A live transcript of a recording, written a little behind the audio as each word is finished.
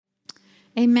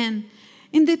Amen.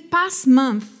 In the past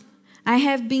month, I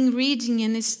have been reading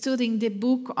and studying the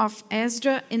book of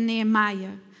Ezra and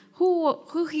Nehemiah.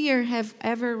 Who here have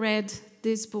ever read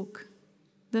this book?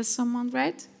 Does someone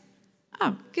read?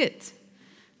 Oh, good.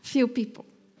 Few people.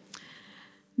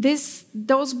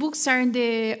 Those books are in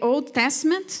the Old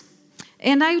Testament,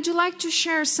 and I would like to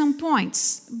share some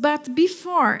points. But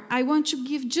before, I want to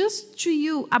give just to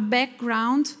you a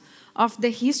background of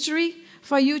the history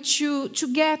for you to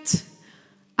get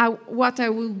what I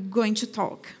will going to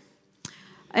talk.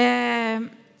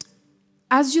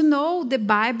 As you know, the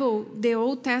Bible, the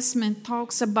Old Testament,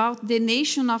 talks about the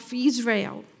nation of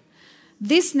Israel.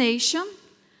 This nation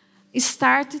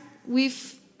started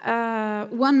with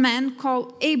one man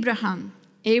called Abraham.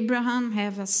 Abraham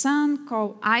had a son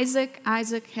called Isaac.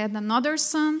 Isaac had another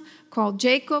son called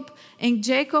Jacob. And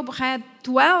Jacob had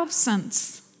 12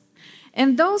 sons.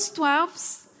 And those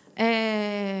 12,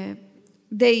 they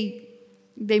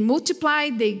multiply,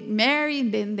 they marry,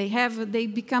 then they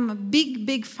become a big,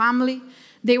 big family.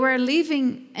 They were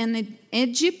living in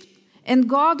Egypt, and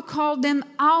God called them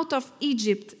out of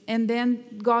Egypt, and then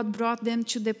God brought them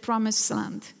to the promised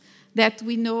land that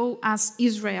we know as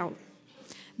Israel.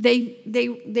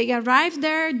 They arrived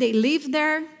there, they lived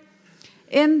there,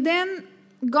 and then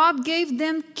God gave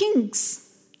them kings.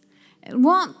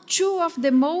 Two of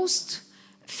the most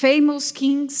famous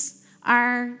kings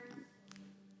are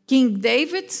King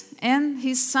David and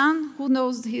his son, who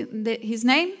knows his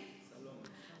name?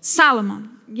 Solomon.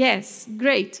 Yes,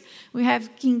 great. We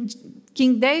have King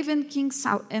David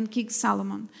and King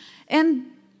Solomon. And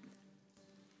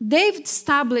David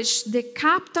established the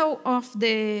capital of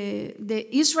the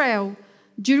Israel,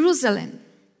 Jerusalem.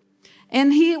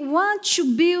 And he wanted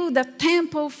to build a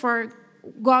temple for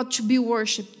God to be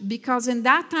worshipped, because in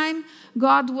that time,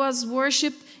 God was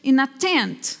worshipped in a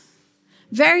tent.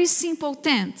 Very simple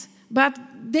tent. But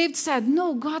David said,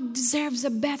 no, God deserves a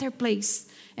better place.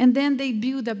 And then they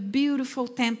built a beautiful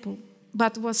temple.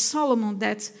 But it was Solomon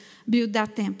that built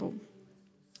that temple.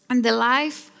 And the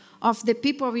life of the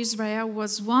people of Israel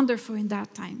was wonderful in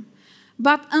that time.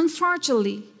 But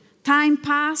unfortunately, time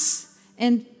passed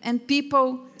and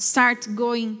people start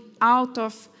going out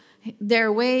of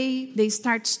their way. They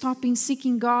start stopping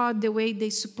seeking God the way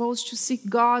they're supposed to seek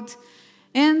God.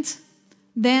 And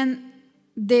then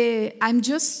I'm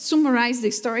just summarizing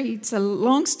the story. It's a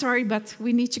long story, but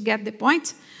we need to get the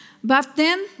point. But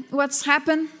then what's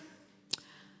happened?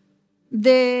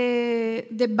 The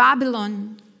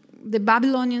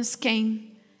Babylonians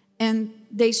came and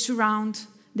they surround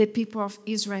the people of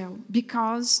Israel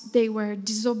because they were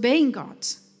disobeying God.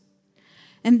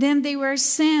 And then they were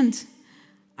sent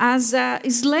as a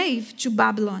slave to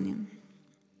Babylon.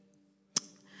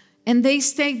 And they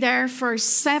stayed there for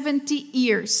 70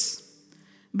 years.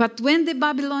 But when the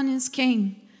Babylonians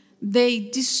came, they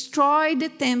destroyed the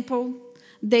temple,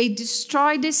 they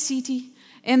destroyed the city,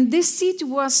 and this city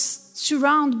was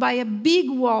surrounded by a big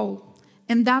wall,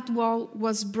 and that wall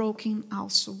was broken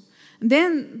also.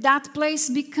 Then that place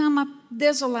became a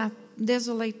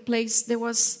desolate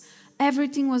place.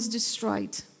 Everything was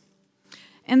destroyed.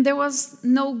 And there was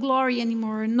no glory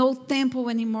anymore, no temple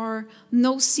anymore,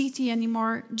 no city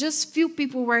anymore. Just few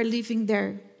people were living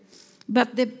there.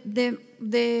 But the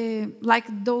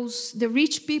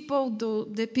rich people,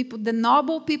 the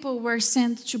noble people were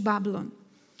sent to Babylon.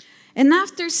 And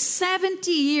after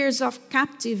 70 years of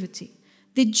captivity,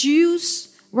 the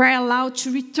Jews were allowed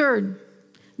to return.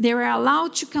 They were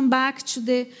allowed to come back to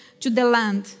the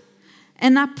land.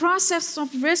 And a process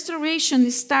of restoration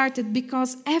started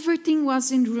because everything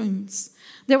was in ruins.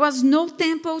 There was no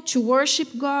temple to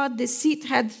worship God. The city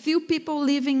had few people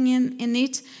living in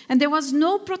it. And there was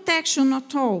no protection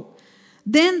at all.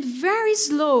 Then very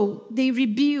slow, they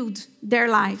rebuilt their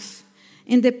life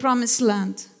in the promised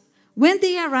land. When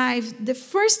they arrived, the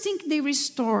first thing they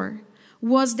restored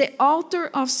was the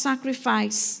altar of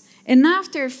sacrifice. And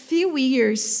after a few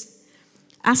years,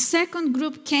 a second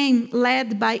group came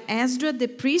led by Ezra the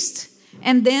priest,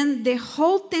 and then the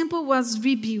whole temple was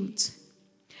rebuilt.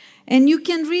 And you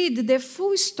can read the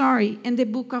full story in the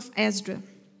book of Ezra.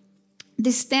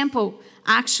 This temple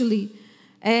actually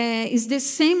is the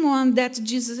same one that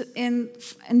Jesus in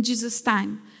Jesus'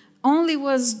 time. Only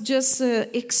was just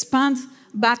expanded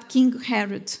by King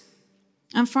Herod.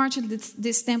 Unfortunately,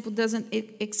 this temple doesn't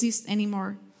exist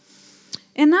anymore.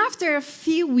 And after a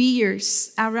few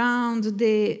years, around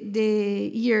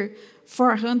the year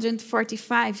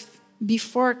 445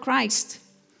 before Christ,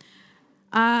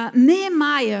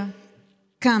 Nehemiah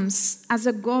comes as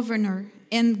a governor,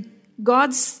 and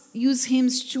God used him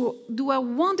to do a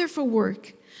wonderful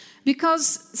work. Because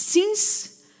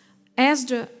since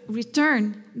Ezra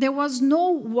returned, there was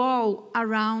no wall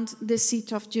around the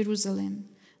city of Jerusalem.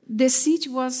 The city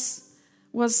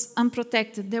was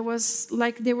unprotected. There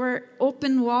were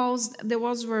open walls, the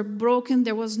walls were broken,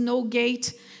 there was no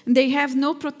gate, and they have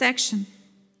no protection.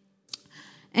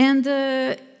 And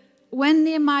when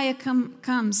Nehemiah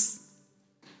comes,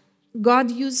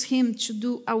 God used him to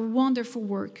do a wonderful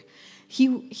work.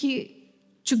 He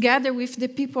together with the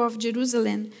people of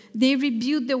Jerusalem, they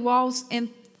rebuilt the walls in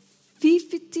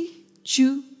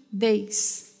 52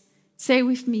 days. Say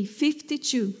with me,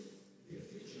 52.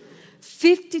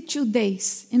 52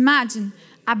 days. Imagine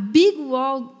a big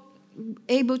wall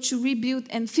able to rebuild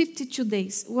in 52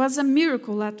 days. It was a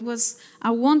miracle. That was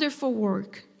a wonderful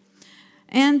work.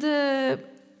 And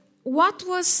what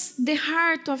was the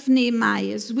heart of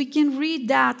Nehemiah? We can read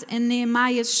that in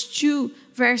Nehemiah 2,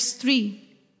 verse 3.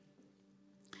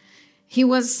 He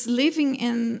was living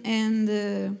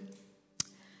in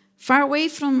far away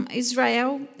from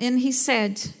Israel, and he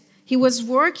said he was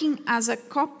working as a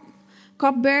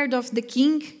cupbearer of the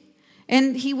king,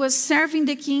 and he was serving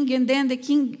the king, and then the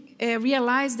king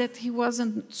realized that he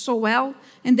wasn't so well,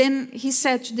 and then he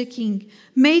said to the king,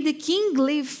 "May the king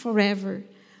live forever.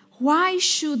 Why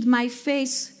should my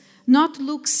face not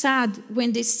look sad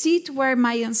when the city where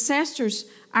my ancestors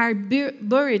are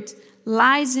buried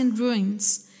lies in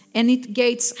ruins, and its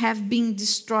gates have been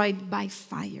destroyed by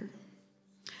fire?"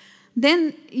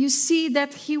 Then you see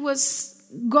that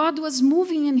God was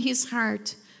moving in his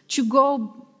heart to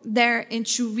go there and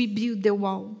to rebuild the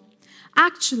wall.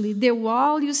 Actually, the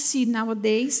wall you see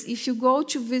nowadays, if you go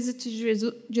to visit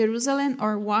Jerusalem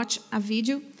or watch a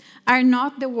video, are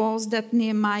not the walls that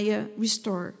Nehemiah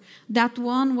restored. That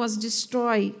one was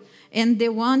destroyed, and the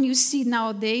one you see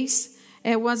nowadays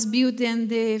was built in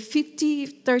the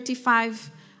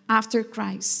 35 after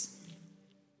Christ.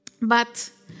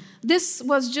 But this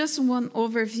was just one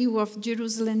overview of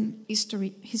Jerusalem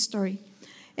history.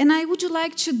 And I would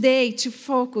like today to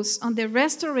focus on the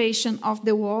restoration of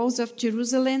the walls of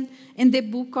Jerusalem in the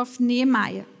book of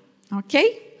Nehemiah. Okay?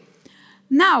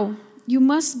 Now, you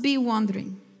must be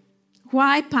wondering,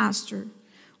 why, Pastor?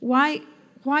 Why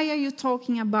are you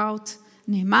talking about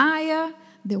Nehemiah,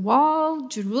 the wall,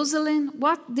 Jerusalem?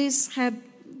 What this had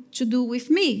to do with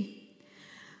me?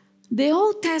 The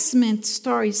Old Testament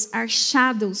stories are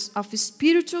shadows of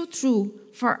spiritual truth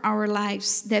for our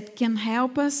lives that can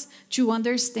help us to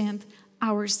understand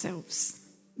ourselves.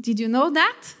 Did you know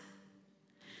that?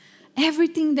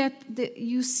 Everything that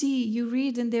you see, you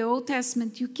read in the Old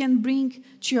Testament, you can bring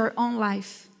to your own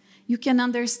life. You can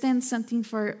understand something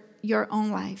for your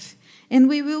own life. And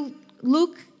we will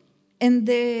look in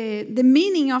the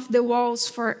meaning of the walls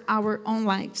for our own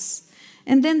lives.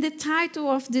 And then the title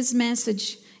of this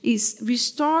message is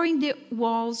Restoring the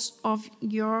Walls of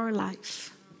Your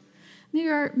Life.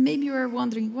 Maybe you are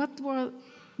wondering,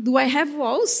 do I have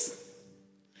walls?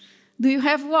 Do you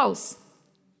have walls?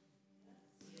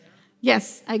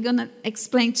 Yes, I'm going to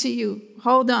explain to you.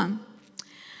 Hold on.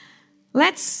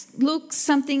 Let's look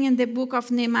something in the book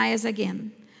of Nehemiah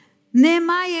again.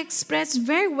 Nehemiah expressed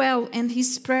very well in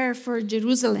his prayer for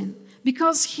Jerusalem,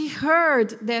 because he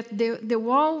heard that the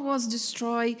wall was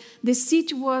destroyed, the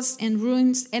city was in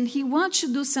ruins, and he wanted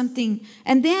to do something.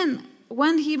 And then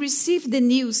when he received the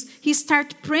news, he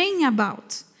started praying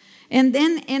about. And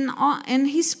then in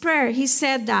his prayer, he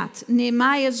said that,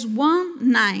 Nehemiah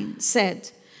 1:9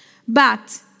 said,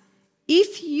 "But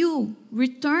if you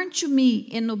return to me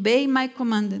and obey my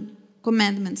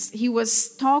commandments," he was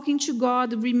talking to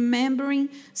God, remembering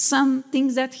some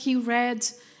things that he read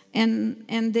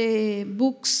and the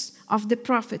books of the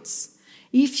prophets.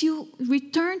 "If you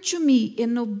return to me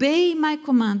and obey my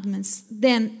commandments,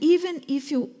 then even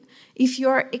if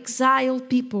your exiled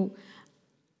people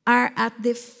are at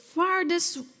the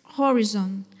farthest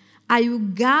horizon, I will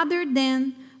gather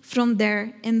them from there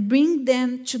and bring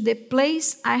them to the place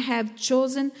I have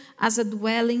chosen as a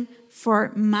dwelling for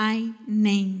my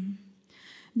name."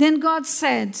 Then God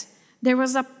said there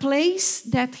was a place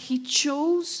that he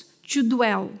chose to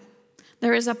dwell.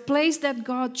 There is a place that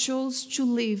God chose to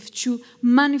live, to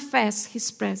manifest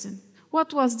his presence.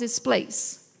 What was this place?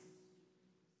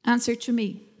 Answer to me.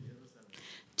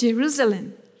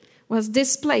 Jerusalem was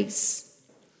this place.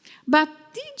 But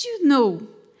did you know,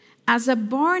 as a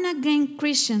born-again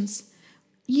Christians,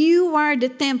 you are the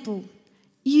temple.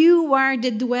 You are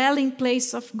the dwelling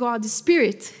place of God's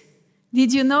Spirit.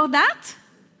 Did you know that?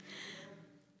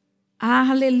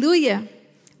 Hallelujah.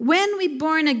 When we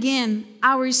born again,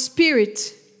 our spirit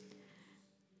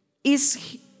is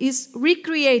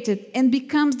recreated and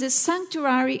becomes the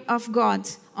sanctuary of God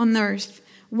on earth,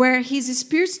 where his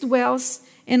spirit dwells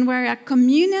and where a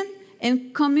communion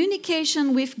and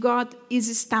communication with God is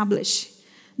established.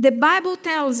 The Bible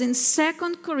tells in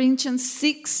 2 Corinthians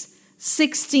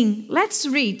 6:16. Let's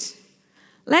read.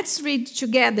 Let's read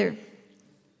together.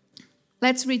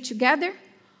 Let's read together.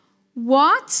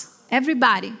 What,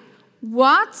 everybody,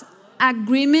 what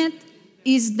agreement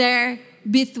is there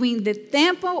between the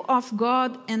temple of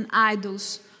God and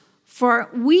idols? For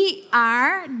we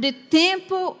are the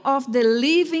temple of the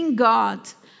living God.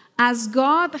 As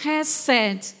God has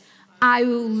said, I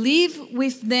will live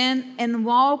with them and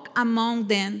walk among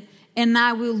them, and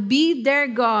I will be their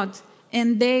God,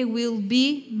 and they will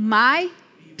be my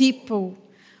people.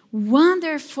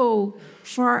 Wonderful,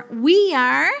 for we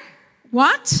are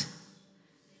what?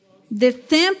 The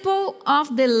temple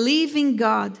of the living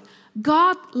God.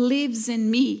 God lives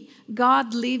in me.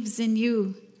 God lives in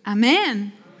you.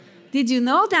 Amen. Did you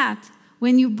know that?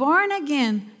 When you're born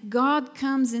again, God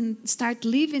comes and starts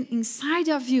living inside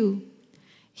of you.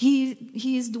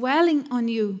 He is dwelling on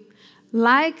you,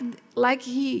 like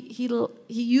he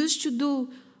used to do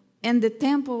in the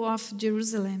temple of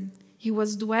Jerusalem. He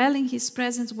was dwelling, his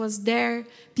presence was there.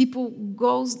 People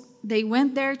they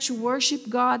went there to worship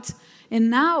God. And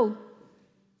now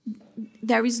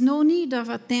there is no need of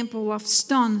a temple of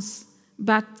stones,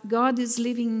 but God is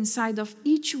living inside of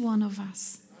each one of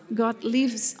us. God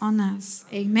lives on us.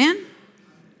 Amen?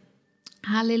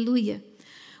 Hallelujah.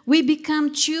 We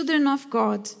become children of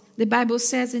God. The Bible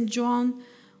says in John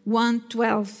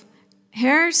 1:12,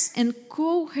 heirs and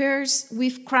co-heirs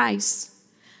with Christ.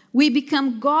 We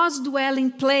become God's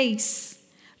dwelling place,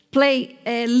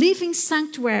 a living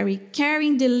sanctuary,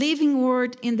 carrying the living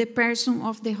word in the person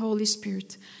of the Holy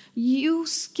Spirit. You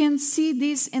can see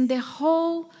this in the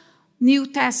whole New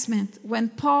Testament when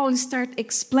Paul starts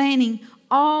explaining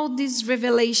all these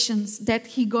revelations that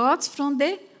he got from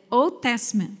the Old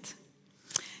Testament.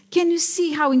 Can you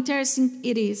see how interesting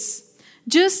it is?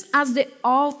 Just as the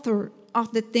author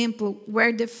of the temple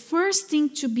were the first thing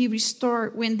to be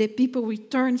restored when the people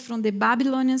returned from the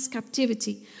Babylonian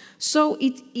captivity, so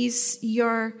it is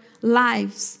your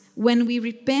lives when we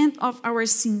repent of our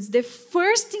sins. The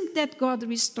first thing that God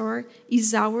restored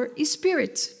is our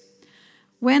spirit.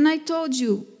 When I told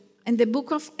you in the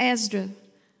book of Ezra,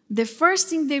 the first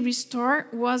thing they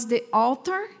restored was the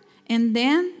altar and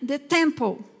then the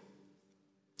temple.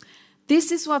 This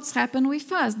is what's happened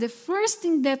with us. The first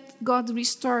thing that God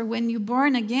restored when you're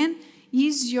born again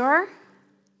is your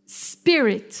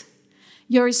spirit.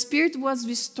 Your spirit was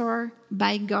restored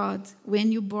by God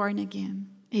when you're born again.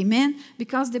 Amen?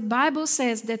 Because the Bible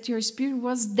says that your spirit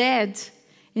was dead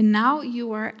and now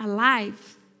you are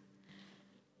alive.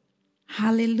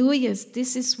 Hallelujah.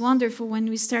 This is wonderful when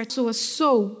we start. So a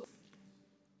soul.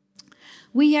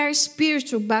 We are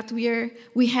spiritual, but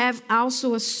we have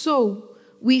also a soul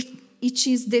with which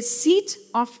is the seat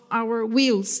of our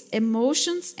wills,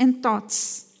 emotions, and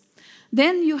thoughts.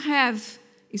 Then you have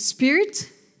a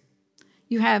spirit,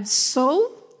 you have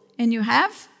soul, and you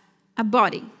have a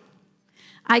body.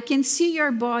 I can see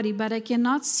your body, but I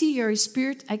cannot see your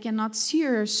spirit. I cannot see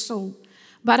your soul.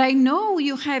 But I know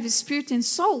you have a spirit and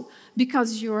soul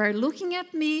because you are looking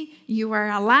at me, you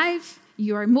are alive,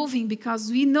 you are moving.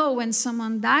 Because we know when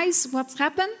someone dies, what's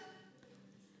happened?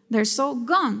 Their soul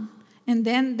gone. And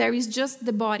then there is just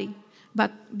the body.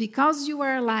 But because you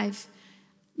are alive,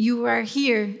 you are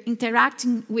here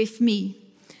interacting with me.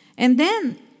 And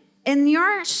then in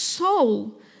your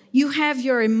soul, you have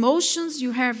your emotions,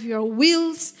 you have your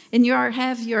wills, and you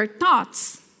have your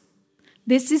thoughts.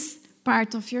 This is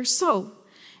part of your soul.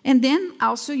 And then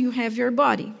also you have your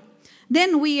body.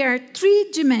 Then we are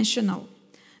three-dimensional.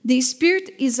 The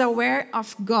spirit is aware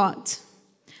of God.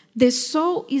 The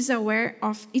soul is aware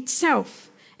of itself.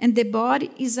 And the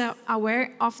body is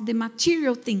aware of the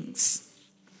material things.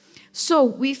 So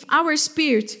with our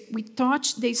spirit, we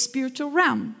touch the spiritual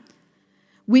realm.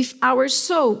 With our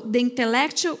soul, the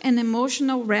intellectual and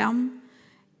emotional realm,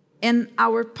 and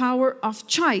our power of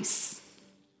choice.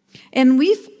 And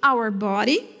with our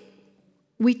body,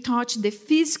 we touch the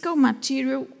physical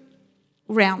material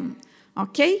realm.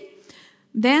 Okay?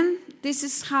 Then this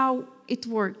is how it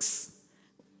works.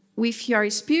 With your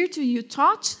spirit, you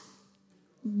touch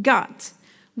God.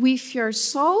 With your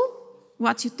soul,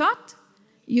 what you thought,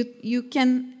 you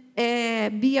can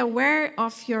be aware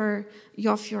of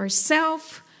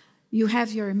yourself. You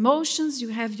have your emotions, you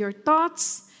have your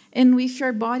thoughts, and with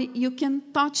your body, you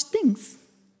can touch things.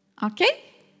 Okay?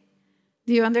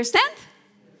 Do you understand?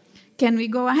 Can we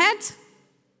go ahead?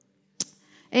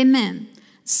 Amen.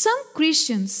 Some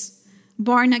Christians,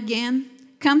 born again,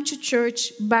 come to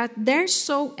church, but their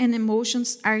soul and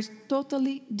emotions are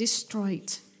totally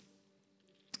destroyed.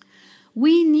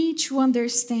 we need to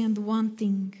understand one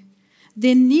thing.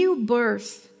 The new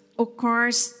birth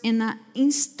occurs in an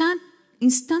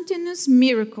instantaneous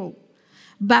miracle,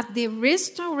 but the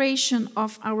restoration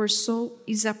of our soul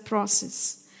is a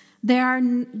process. There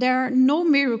are no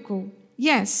miracle.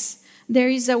 Yes, there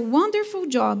is a wonderful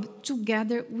job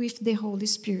together with the Holy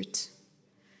Spirit.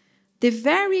 The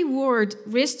very word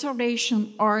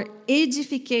restoration or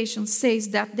edification says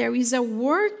that there is a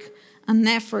work, an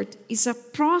effort, is a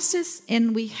process,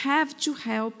 and we have to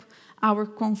help our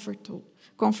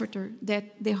comforter,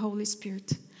 that the Holy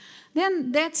Spirit.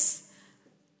 Then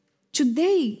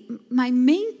today, my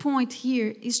main point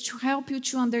here is to help you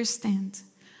to understand,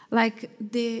 like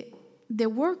the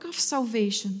work of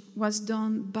salvation was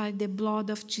done by the blood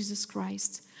of Jesus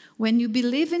Christ. When you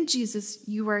believe in Jesus,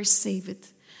 you are saved.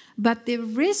 But the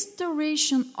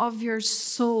restoration of your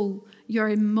soul, your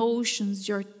emotions,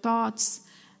 your thoughts,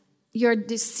 your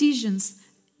decisions,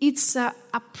 it's a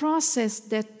process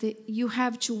that you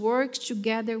have to work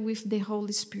together with the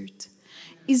Holy Spirit.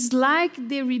 It's like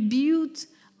the rebuild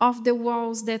of the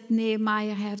walls that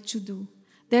Nehemiah had to do.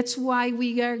 That's why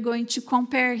we are going to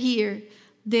compare here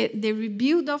the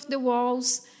rebuild of the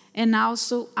walls and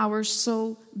also our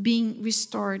soul being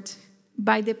restored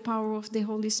by the power of the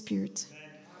Holy Spirit.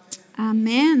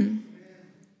 Amen.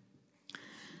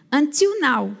 Until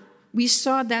now, we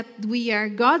saw that we are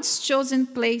God's chosen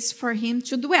place for Him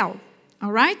to dwell,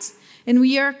 all right? And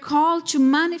we are called to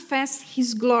manifest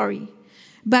His glory.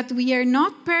 But we are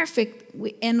not perfect,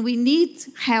 and we need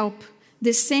help,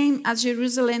 the same as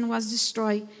Jerusalem was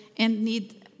destroyed and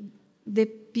need the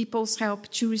people's help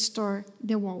to restore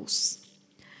the walls.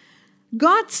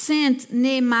 God sent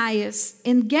Nehemiah,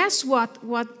 and guess what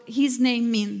his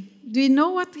name means? Do you know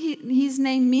what his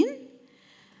name means?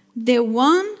 The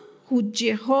one who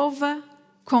Jehovah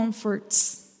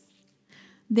comforts.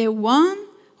 The one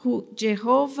who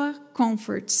Jehovah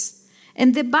comforts.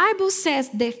 And the Bible says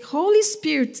the Holy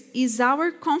Spirit is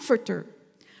our comforter,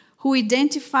 who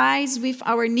identifies with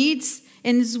our needs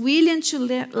and is willing to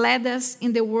lead us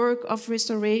in the work of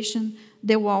restoration,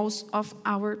 the walls of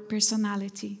our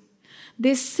personality.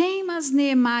 The same as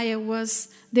Nehemiah was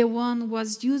the one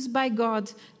was used by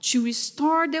God to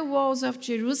restore the walls of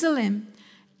Jerusalem,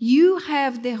 you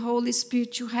have the Holy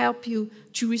Spirit to help you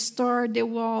to restore the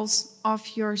walls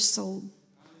of your soul.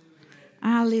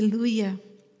 Hallelujah.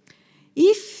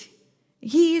 If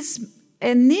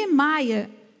Nehemiah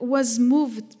was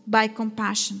moved by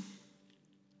compassion.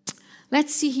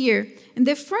 Let's see here. In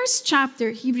the first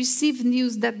chapter, he received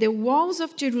news that the walls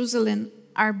of Jerusalem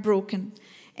are broken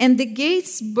and the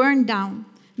gates burned down,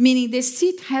 meaning the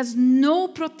city has no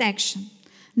protection.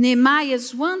 Nehemiah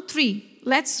 1:3.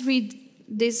 Let's read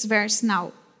this verse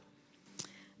now.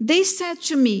 They said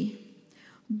to me,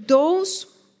 those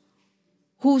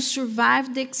who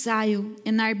survived the exile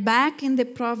and are back in the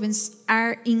province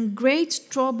are in great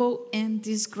trouble and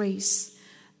disgrace.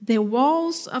 The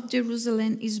walls of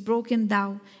Jerusalem is broken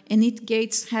down, and its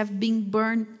gates have been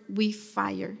burned with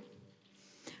fire.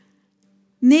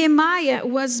 Nehemiah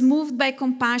was moved by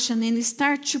compassion and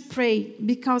started to pray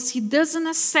because he doesn't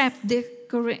accept the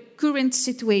current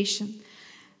situation.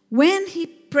 When he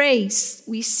prays,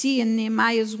 we see in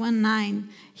Nehemiah 1:9,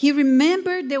 he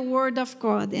remembered the word of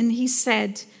God, and he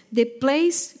said, the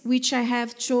place which I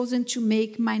have chosen to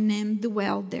make my name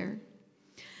dwell there.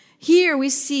 Here we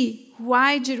see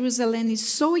why Jerusalem is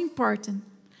so important,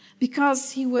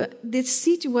 because the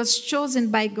city was chosen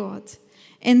by God.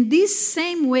 And this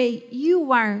same way,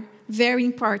 you are very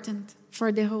important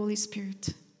for the Holy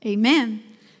Spirit. Amen.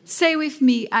 Say with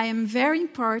me, I am very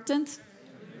important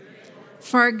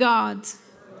for God,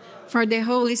 for the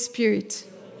Holy Spirit.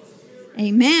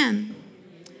 Amen.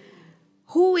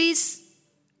 Who is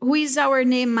our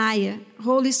Nehemiah?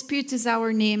 Holy Spirit is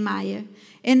our Nehemiah.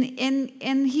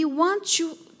 And He wants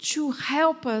to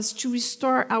help us to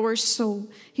restore our soul.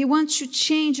 He wants to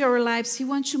change our lives. He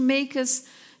wants to make us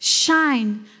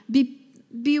shine,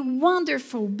 be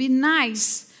wonderful, be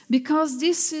nice, because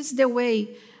this is the way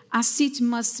a city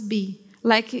must be.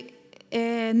 Like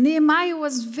Nehemiah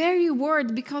was very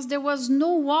worried because there was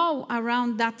no wall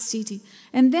around that city.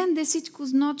 And then the city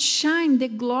could not shine the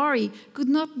glory, could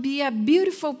not be a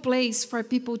beautiful place for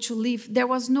people to live. There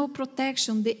was no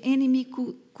protection. The enemy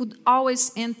could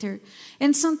always enter.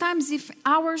 And sometimes if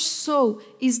our soul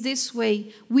is this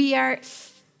way, we are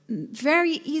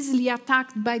very easily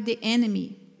attacked by the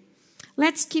enemy.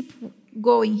 Let's keep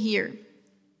going here.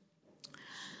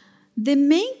 The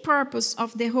main purpose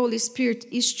of the Holy Spirit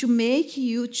is to make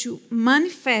you to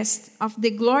manifest of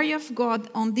the glory of God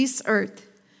on this earth.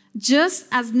 Just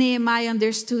as Nehemiah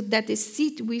understood that the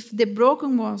city with the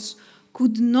broken walls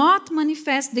could not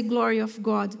manifest the glory of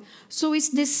God. So it's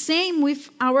the same with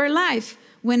our life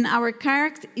when our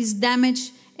character is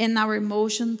damaged and our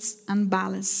emotions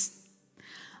unbalanced.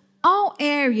 All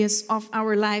areas of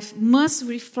our life must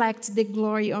reflect the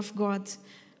glory of God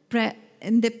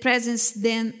and the presence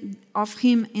then of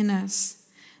Him in us.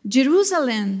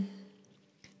 Jerusalem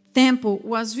temple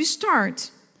was restored,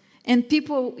 and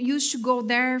people used to go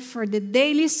there for the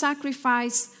daily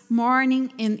sacrifice,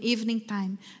 morning and evening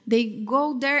time. They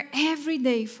go there every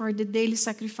day for the daily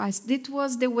sacrifice. That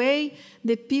was the way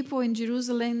the people in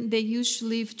Jerusalem, they used to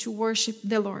live to worship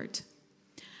the Lord.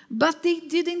 But they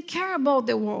didn't care about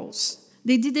the walls.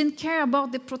 They didn't care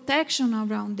about the protection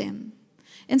around them.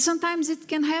 And sometimes it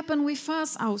can happen with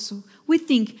us also. We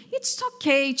think it's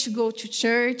okay to go to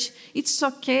church. It's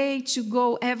okay to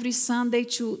go every Sunday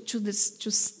to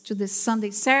the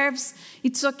Sunday service.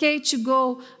 It's okay to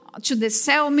go to the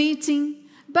cell meeting.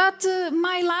 But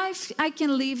my life, I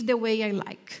can live the way I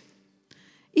like.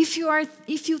 If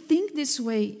you think this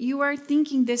way, you are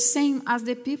thinking the same as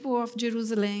the people of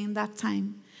Jerusalem in that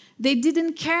time. They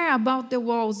didn't care about the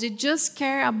walls. They just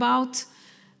care about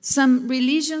some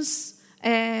religious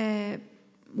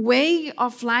way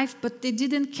of life, but they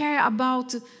didn't care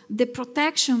about the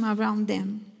protection around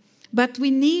them. But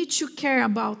we need to care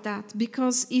about that,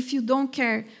 because if you don't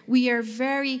care, we are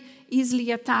very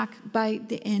easily attacked by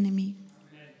the enemy.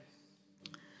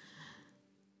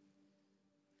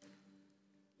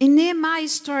 In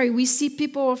Nehemiah's story, we see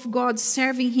people of God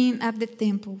serving him at the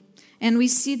temple, and we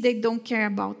see they don't care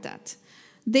about that.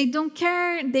 They don't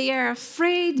care, they are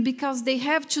afraid because they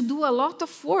have to do a lot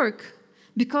of work.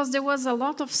 Because there was a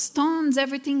lot of stones,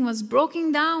 everything was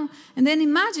broken down. And then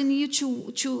imagine you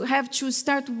to have to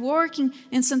start working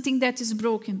in something that is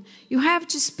broken. You have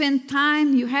to spend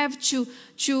time, you have to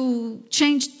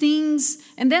change things.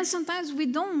 And then sometimes we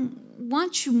don't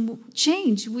want to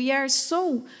change. We are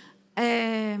so, we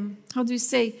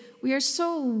are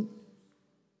so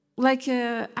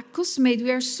accustomed.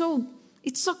 We are so,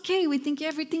 it's okay. We think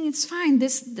everything is fine.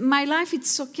 My life,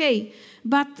 it's okay.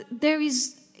 But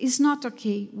it's not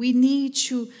okay. We need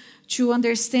to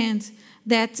understand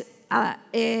that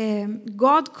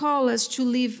God calls us to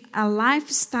live a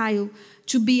lifestyle,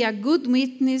 to be a good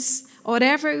witness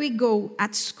wherever we go,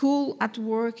 at school, at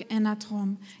work, and at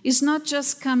home. It's not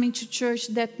just coming to church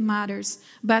that matters,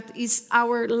 but it's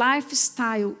our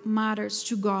lifestyle matters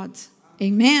to God.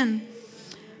 Amen.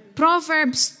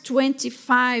 Proverbs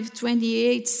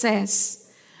 25:28 says,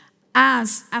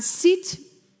 "As a city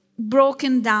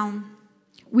broken down,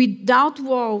 without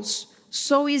walls,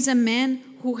 so is a man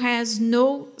who has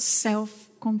no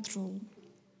self-control."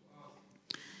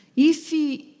 If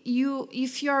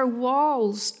your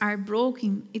walls are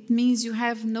broken, it means you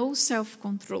have no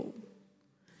self-control.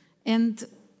 And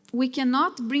we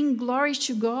cannot bring glory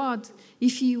to God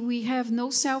if we have no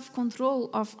self-control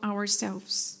of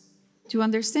ourselves. Do you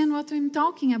understand what I'm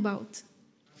talking about?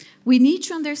 We need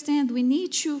to understand, we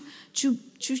need to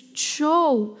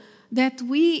show that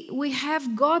we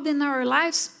have God in our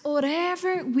lives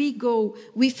wherever we go,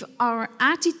 with our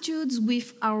attitudes,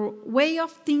 with our way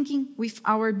of thinking, with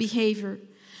our behavior.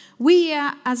 We,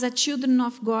 as a children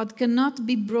of God, cannot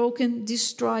be broken,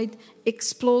 destroyed,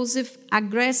 explosive,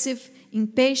 aggressive,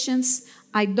 impatient,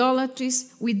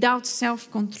 idolatries, without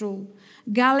self-control.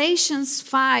 Galatians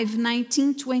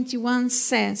 5:19-21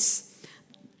 says,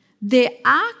 "The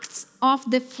acts of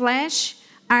the flesh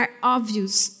are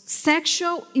obvious: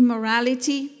 sexual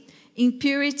immorality,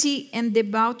 impurity and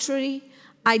debauchery,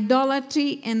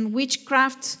 idolatry and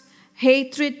witchcraft,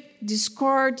 hatred,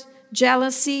 discord,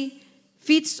 jealousy,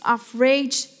 fits of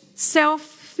rage,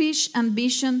 selfish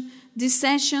ambition,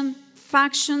 dissension,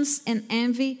 factions and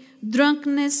envy,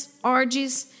 drunkenness,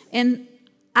 orgies, and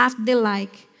at the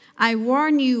like. I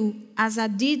warn you, as I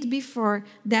did before,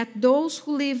 that those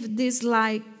who live this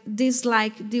life,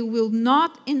 they will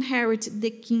not inherit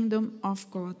the kingdom of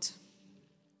God."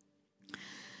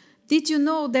 Did you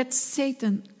know that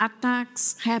Satan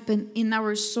attacks happen in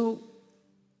our soul,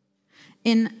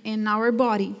 in our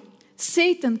body?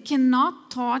 Satan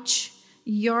cannot touch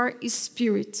your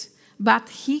spirit, but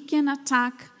he can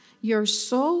attack your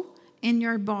soul and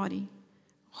your body.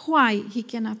 Why he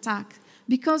can attack?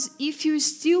 Because if you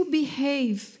still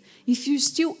behave, if you're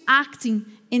still acting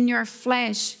in your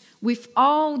flesh with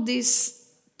all these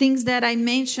things that I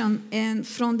mentioned and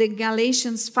from the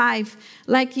Galatians 5,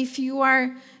 like if you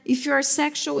are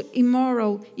sexual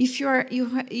immoral, if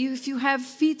you have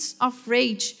fits of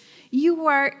rage, you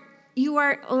are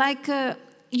like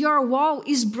your wall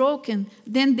is broken,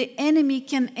 then the enemy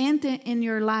can enter in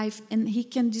your life and he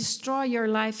can destroy your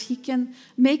life. He can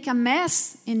make a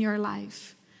mess in your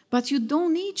life. But you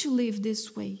don't need to live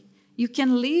this way. You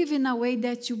can live in a way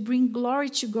that you bring glory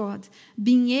to God,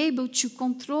 being able to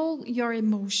control your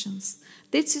emotions.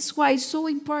 This is why it's so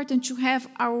important to have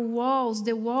our walls,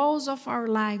 the walls of our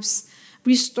lives,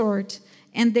 restored.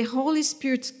 And the Holy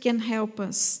Spirit can help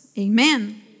us.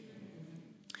 Amen.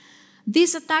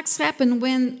 These attacks happen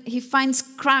when he finds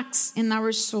cracks in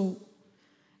our soul.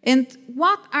 And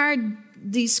what are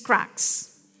these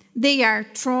cracks? They are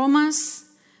traumas,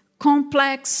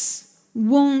 complex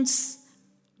wounds,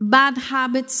 bad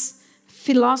habits,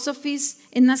 philosophies,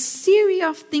 and a series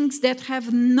of things that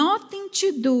have nothing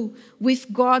to do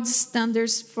with God's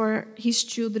standards for his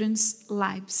children's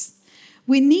lives.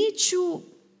 We need to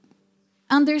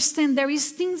understand there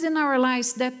is things in our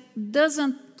lives that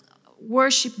doesn't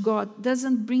worship God,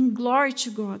 doesn't bring glory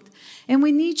to God. And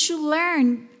we need to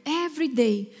learn every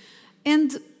day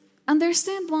and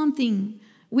understand one thing.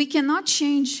 We cannot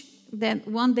change that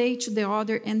one day to the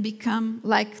other and become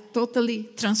like totally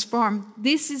transformed.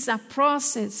 This is a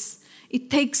process. It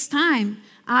takes time.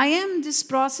 I am in this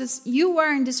process. You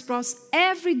are in this process.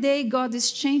 Every day God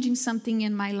is changing something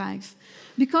in my life.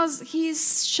 Because he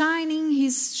is shining,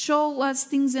 he's showing us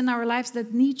things in our lives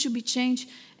that need to be changed.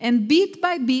 And bit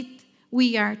by bit,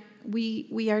 we are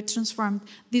transformed.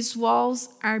 These walls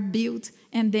are built,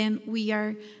 and then we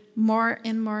are more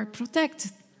and more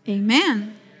protected.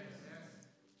 Amen.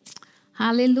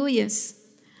 Hallelujah.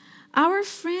 Our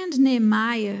friend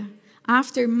Nehemiah,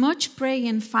 after much praying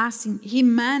and fasting, he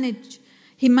managed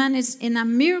in a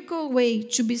miracle way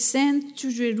to be sent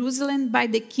to Jerusalem by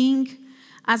the king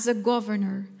as a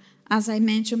governor, as I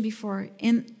mentioned before.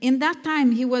 And in that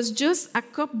time, he was just a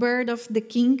cupbearer of the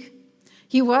king.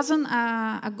 He wasn't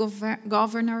a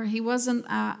governor. He wasn't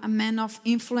a man of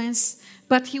influence,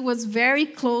 but he was very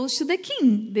close to the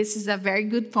king. This is a very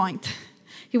good point.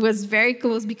 He was very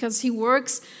close because he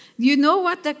works. You know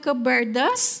what the cupbearer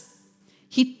does?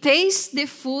 He tastes the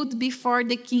food before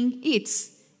the king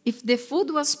eats. If the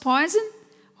food was poison,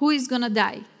 who is going to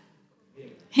die?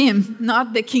 Him,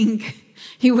 not the king.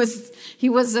 He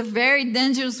was a very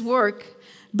dangerous work.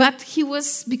 But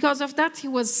because of that, he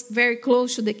was very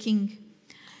close to the king.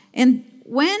 And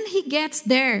when he gets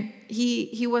there,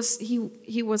 he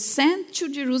was sent to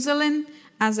Jerusalem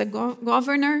as a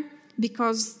governor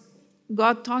because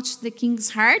God touched the king's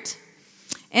heart.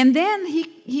 And then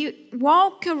he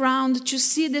walked around to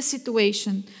see the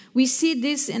situation. We see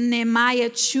this in Nehemiah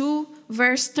 2,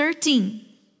 verse 13.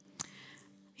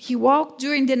 He walked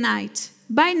during the night.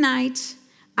 By night,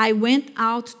 I went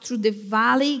out through the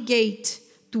valley gate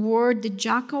toward the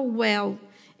jackal well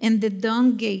and the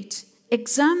dung gate,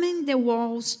 examining the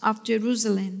walls of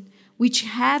Jerusalem, which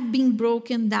had been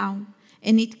broken down,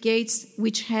 and its gates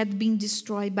which had been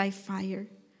destroyed by fire.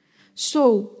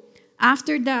 So,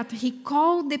 after that, he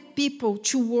called the people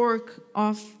to work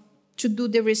to do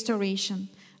the restoration.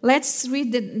 Let's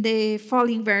read the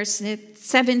following verse,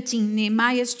 17,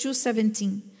 Nehemiah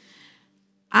 2:17.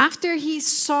 After he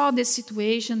saw the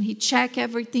situation, he checked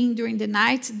everything during the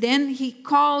night. Then he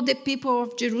called the people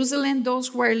of Jerusalem, those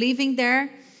who are living there,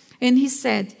 and he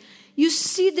said, "You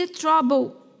see the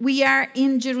trouble we are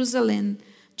in Jerusalem.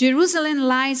 Jerusalem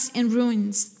lies in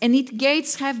ruins, and its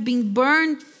gates have been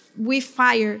burned with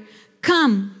fire.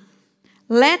 Come,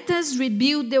 let us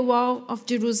rebuild the wall of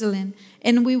Jerusalem,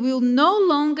 and we will no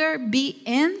longer be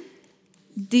in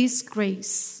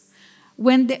disgrace."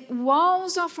 When the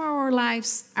walls of our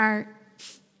lives are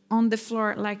on the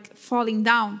floor, like falling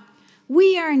down,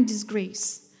 we are in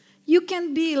disgrace. You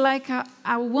can be like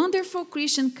a wonderful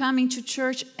Christian coming to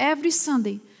church every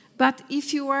Sunday, but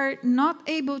if you are not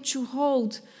able to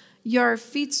hold your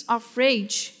fits of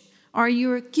rage, or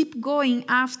you keep going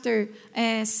after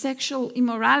sexual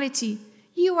immorality,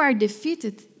 you are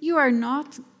defeated. You are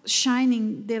not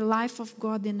shining the life of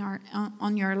God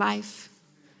on your life.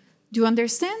 Do you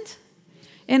understand?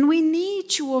 And we need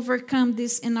to overcome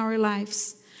this in our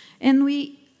lives. And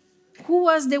who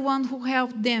was the one who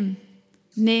helped them?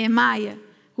 Nehemiah.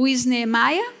 Who is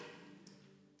Nehemiah?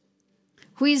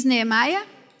 Who is Nehemiah?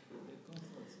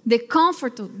 The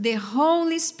Comforter, the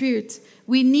Holy Spirit.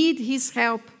 We need his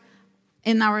help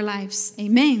in our lives.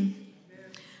 Amen.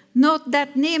 Note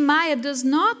that Nehemiah does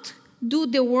not do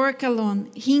the work alone.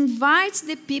 He invites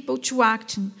the people to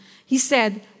action. He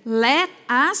said, "Let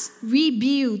us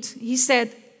rebuild." He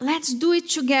said, "Let's do it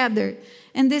together."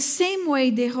 And the same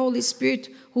way the Holy Spirit,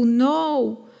 who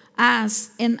knows us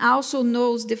and also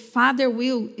knows the Father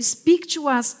will, speak to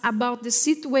us about the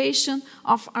situation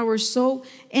of our soul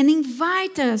and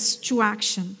invite us to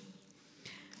action.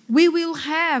 We will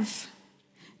have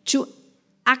to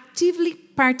actively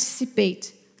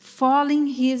participate, following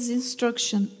his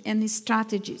instruction and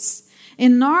strategies.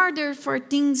 In order for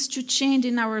things to change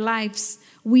in our lives,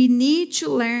 we need to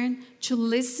learn to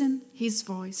listen his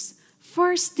voice.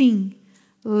 First thing,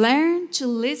 learn to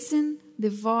listen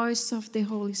the voice of the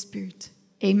Holy Spirit.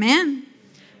 Amen?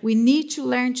 We need to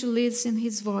learn to listen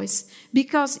his voice.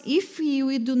 Because if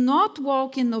we do not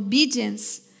walk in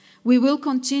obedience, we will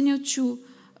continue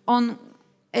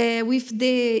with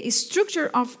the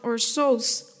structure of our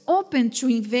souls open to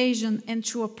invasion and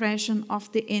to oppression of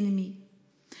the enemy.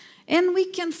 And we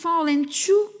can fall in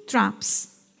two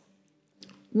traps.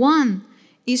 One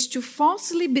is to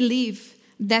falsely believe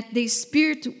that the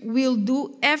Spirit will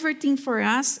do everything for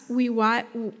us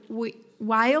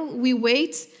while we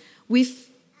wait with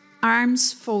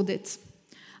arms folded.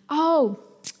 Oh,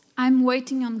 I'm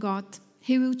waiting on God.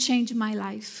 He will change my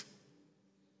life.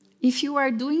 If you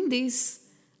are doing this,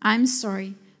 I'm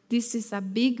sorry. This is a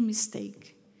big mistake.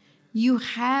 You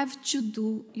have to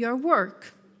do your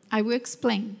work. I will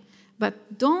explain.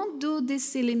 But don't do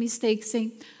this silly mistake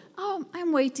saying, oh,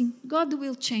 I'm waiting. God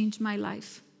will change my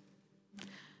life.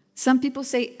 Some people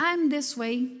say, I'm this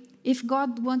way. If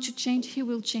God wants to change, he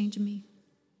will change me.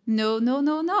 No, no,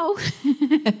 no, no.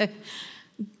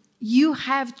 You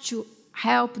have to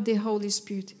help the Holy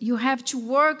Spirit. You have to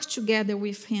work together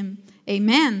with him.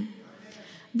 Amen.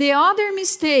 The other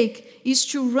mistake is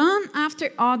to run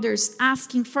after others,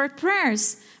 asking for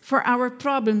prayers for our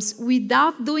problems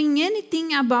without doing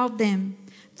anything about them,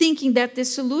 thinking that the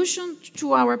solution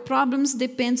to our problems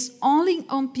depends only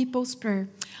on people's prayer.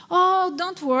 Oh,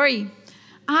 don't worry.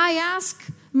 I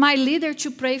ask my leader to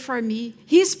pray for me.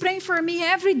 He's praying for me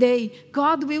every day.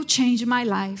 God will change my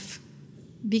life.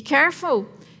 Be careful.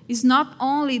 It's not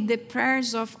only the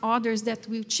prayers of others that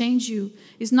will change you.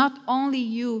 It's not only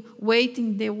you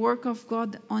waiting the work of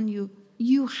God on you.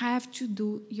 You have to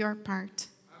do your part.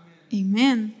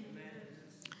 Amen.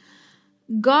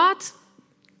 God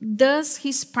does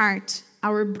his part.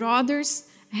 Our brothers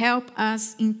help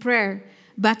us in prayer.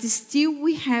 But still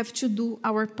we have to do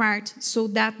our part so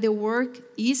that the work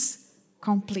is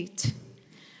complete.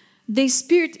 The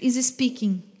Spirit is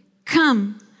speaking.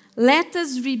 Come, let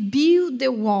us rebuild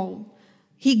the wall.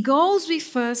 He goes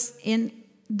with us, and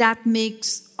that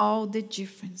makes all the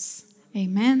difference.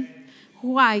 Amen?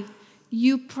 Why?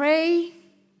 You pray,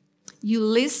 you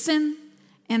listen,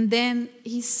 and then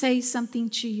he says something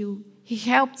to you. He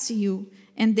helps you,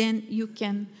 and then you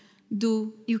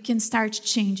can start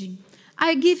changing.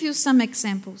 I give you some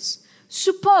examples.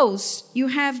 Suppose you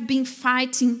have been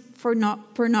fighting for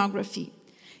pornography.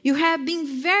 You have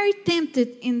been very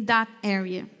tempted in that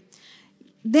area.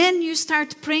 Then you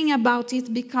start praying about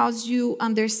it because you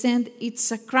understand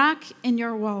it's a crack in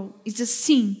your wall. It's a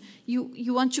sin.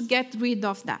 You want to get rid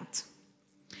of that.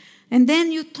 And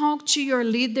then you talk to your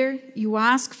leader. You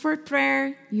ask for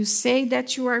prayer. You say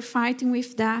that you are fighting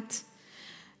with that.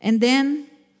 And then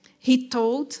he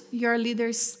told your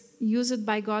leaders, used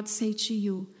by God, say to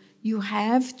you, you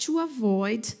have to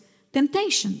avoid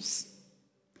temptations.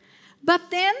 But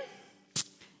then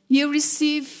you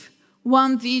receive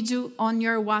one video on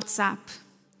your WhatsApp,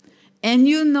 and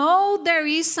you know there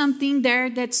is something there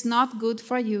that's not good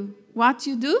for you. What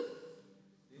you do?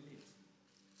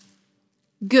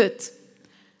 Good.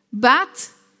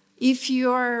 But if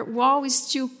your wall is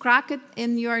still cracked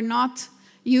and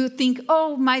you think,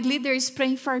 oh, my leader is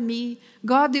praying for me,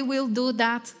 God will do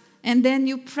that. And then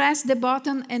you press the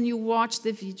button and you watch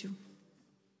the video.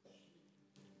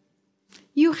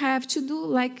 You have to do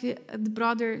like the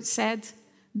brother said,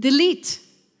 delete.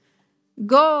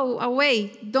 Go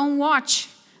away. Don't watch.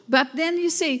 But then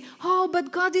you say, oh,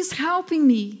 but God is helping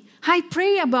me. I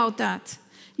pray about that.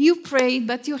 You pray,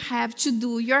 but you have to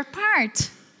do your part.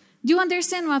 Do you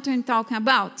understand what I'm talking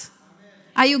about?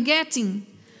 Are you getting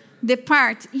the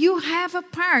part? You have a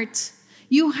part.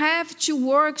 You have to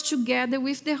work together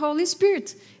with the Holy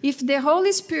Spirit. If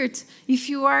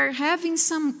you are having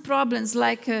some problems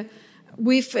like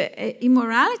with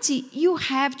immorality, you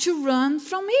have to run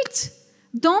from it.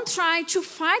 Don't try to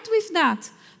fight with that.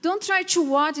 Don't try to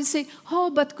watch and say, oh,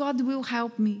 but God will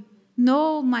help me.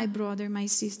 No, my brother, my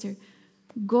sister.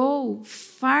 Go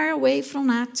far away from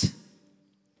that.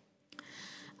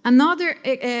 Another...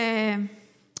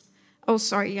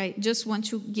 I just want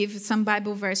to give some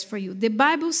Bible verse for you. The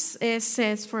Bible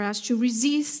says for us to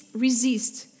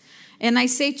resist. And I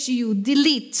say to you,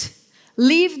 delete.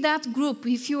 Leave that group.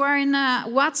 If you are in a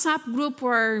WhatsApp group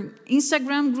or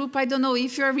Instagram group, I don't know,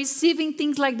 if you're receiving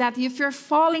things like that, if you're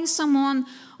following someone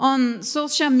on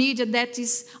social media that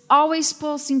is always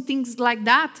posting things like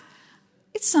that,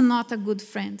 it's not a good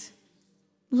friend.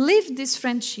 Leave this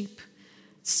friendship.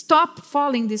 Stop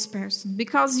following this person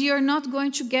because you're not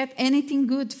going to get anything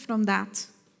good from that.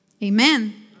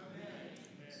 Amen?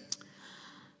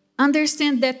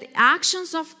 Understand that the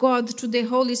actions of God through the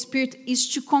Holy Spirit is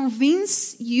to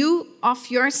convince you of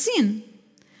your sin.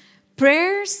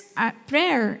 Prayers are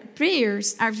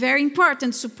very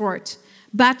important support,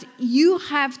 but you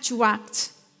have to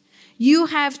act. You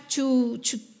have to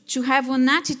have an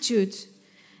attitude,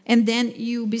 and then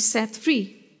you'll be set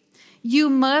free. You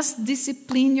must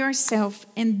discipline yourself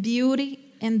and build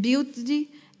the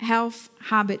health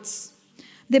habits.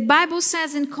 The Bible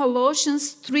says in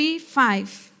Colossians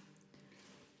 3:5,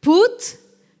 put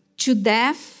to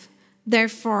death,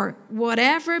 therefore,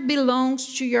 whatever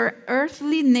belongs to your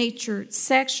earthly nature,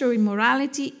 sexual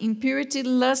immorality, impurity,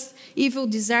 lust, evil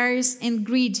desires, and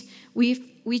greed,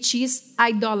 which is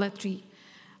idolatry.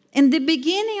 And the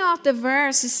beginning of the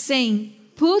verse is saying,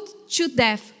 put to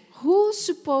death. Who's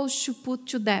supposed to put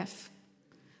to death?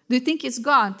 Do you think it's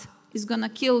God is going to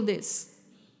kill this?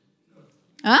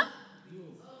 Huh?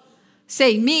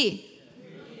 Say, me.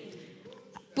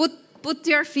 Put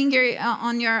your finger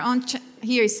on your own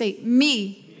here. Say,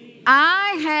 me.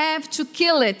 I have to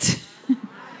kill it.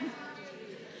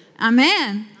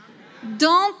 Amen.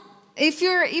 Don't, if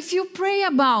you pray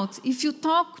about, if you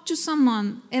talk to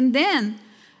someone, and then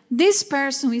this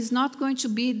person is not going to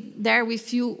be there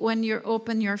with you when you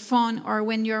open your phone or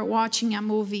when you're watching a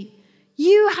movie.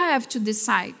 You have to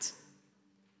decide.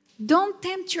 Don't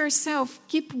tempt yourself.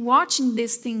 Keep watching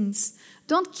these things.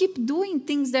 Don't keep doing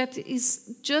things that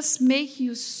is just make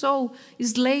you so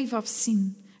slave of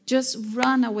sin. Just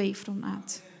run away from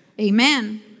that.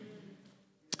 Amen.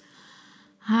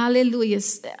 Hallelujah.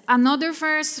 Another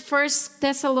verse, 1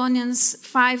 Thessalonians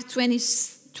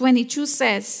 5:22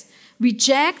 says,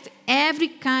 reject every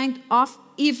kind of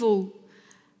evil.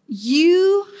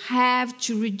 You have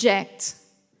to reject.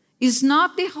 It's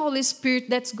not the Holy Spirit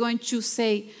that's going to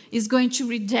say, is going to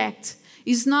reject.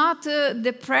 It's not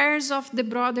the prayers of the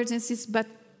brothers and sisters, but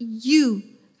you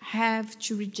have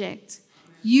to reject.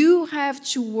 You have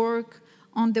to work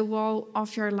on the wall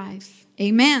of your life.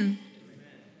 Amen.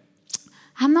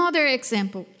 Another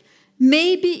example.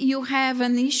 Maybe you have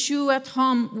an issue at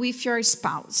home with your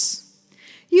spouse.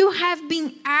 You have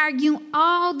been arguing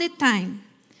all the time,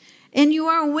 and you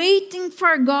are waiting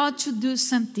for God to do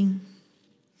something.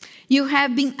 You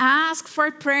have been asked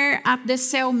for prayer at the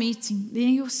cell meeting. Then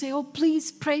you say, oh,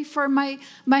 please pray for my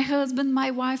husband,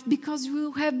 my wife, because we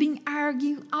have been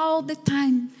arguing all the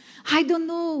time. I don't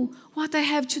know what I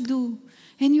have to do.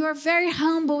 And you are very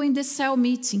humble in the cell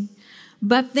meeting.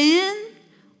 But then,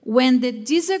 when the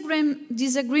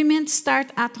disagreement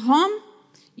starts at home,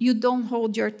 you don't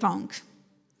hold your tongue.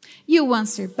 You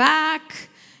answer back,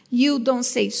 you don't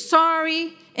say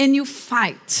sorry, and you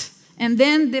fight. And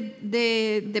then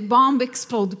the bomb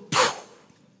explodes.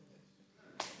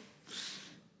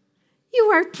 You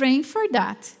are praying for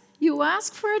that. You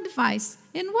ask for advice.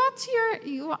 And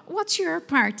what's your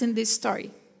part in this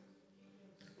story?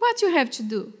 What you have to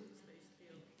do?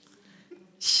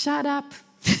 Shut up.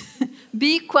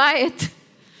 Be quiet.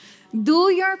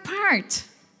 Do your part.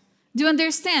 Do you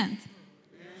understand?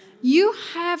 You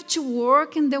have to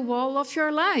work in the wall of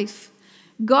your life.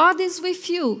 God is with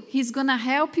you. He's going to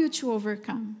help you to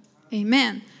overcome.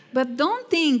 Amen. But don't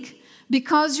think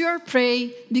because you're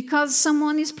praying, because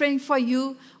someone is praying for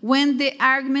you, when the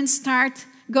arguments start,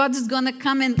 God is going to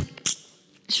come and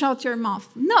shut your mouth.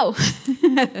 No.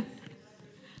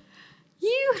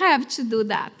 You have to do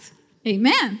that.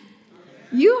 Amen.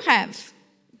 You have.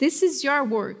 This is your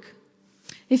work.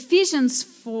 Ephesians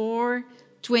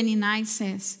 4:29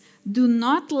 says, do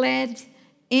not let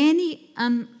any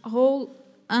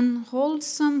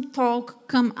unwholesome talk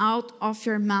come out of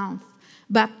your mouth,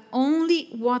 but only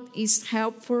what is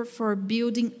helpful for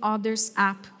building others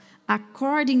up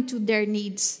according to their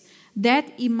needs,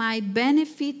 that it might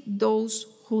benefit those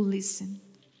who listen.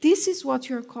 This is what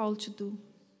you're called to do.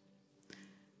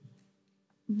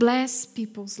 Bless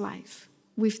people's life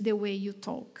with the way you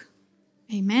talk.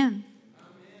 Amen.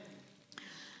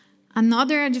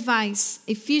 Another advice,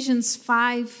 Ephesians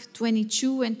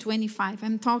 5:22 and 25.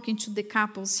 I'm talking to the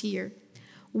couples here.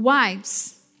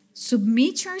 Wives,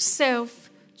 submit yourself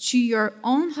to your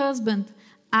own husband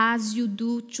as you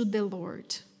do to the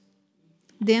Lord.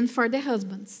 Then for the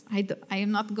husbands, I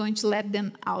am not going to let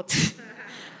them out.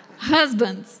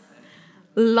 Husbands,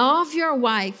 love your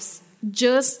wives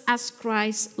just as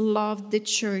Christ loved the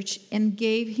church and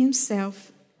gave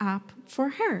himself up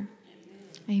for her.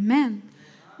 Amen.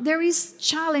 There is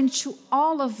challenge to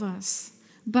all of us,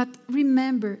 but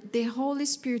remember, the Holy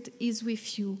Spirit is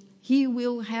with you. He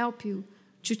will help you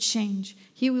to change.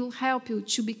 He will help you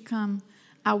to become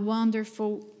a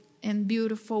wonderful and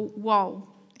beautiful wall.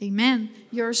 Amen.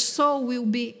 Your soul will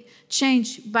be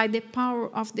changed by the power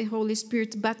of the Holy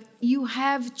Spirit, but you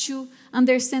have to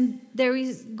understand there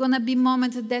is going to be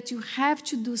moments that you have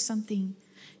to do something.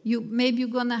 Maybe you're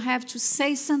going to have to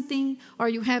say something, or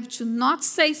you have to not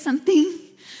say something.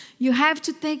 You have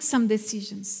to take some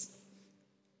decisions.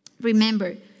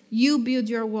 Remember, you build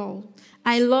your wall.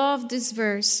 I love this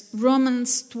verse.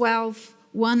 Romans 12,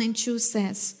 1 and 2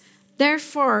 says,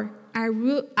 therefore,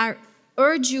 I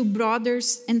urge you,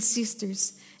 brothers and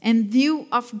sisters, in view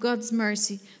of God's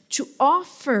mercy, to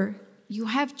offer. You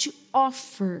have to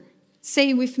offer.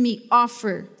 Say with me,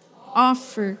 offer.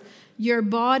 Offer your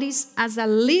bodies as a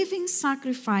living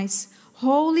sacrifice,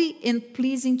 holy and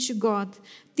pleasing to God.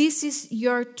 This is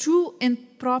your true and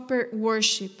proper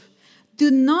worship. Do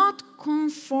not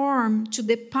conform to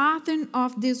the pattern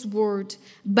of this world,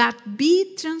 but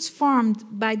be transformed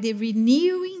by the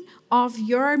renewing of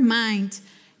your mind.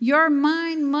 Your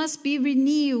mind must be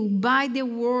renewed by the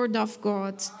word of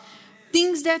God.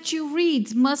 Things that you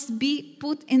read must be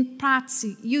put in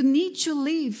practice. You need to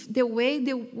live the way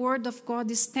the word of God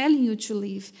is telling you to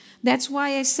live. That's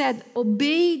why I said,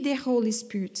 obey the Holy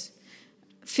Spirit.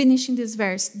 Finishing this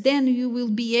verse, then you will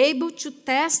be able to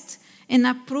test and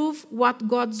approve what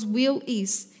God's will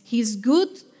is. His good,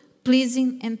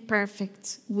 pleasing, and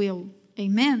perfect will.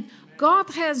 Amen.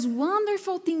 God has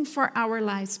wonderful things for our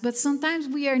lives, but sometimes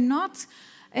we are not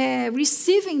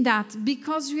receiving that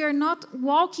because we are not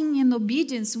walking in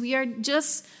obedience. We are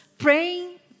just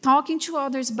praying, talking to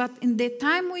others, but in the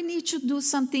time we need to do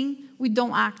something, we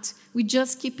don't act. We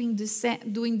just keep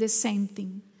doing the same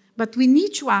thing. But we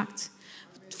need to act.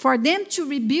 For them to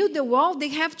rebuild the wall, they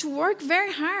have to work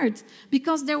very hard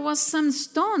because there was some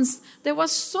stones that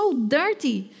was so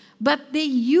dirty, but they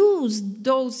used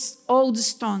those old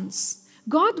stones.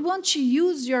 God wants you to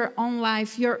use your own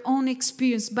life, your own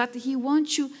experience, but He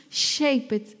wants you to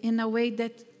shape it in a way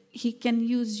that He can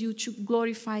use you to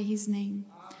glorify His name.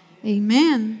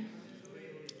 Amen.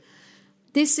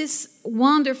 This is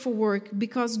wonderful work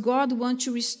because God wants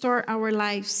to restore our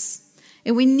lives.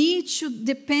 And we need to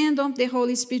depend on the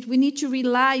Holy Spirit. We need to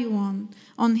rely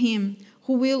on Him,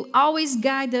 who will always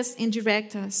guide us and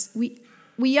direct us.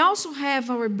 We also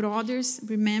have our brothers,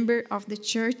 remember, of the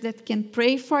church that can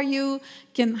pray for you,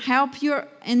 can help you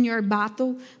in your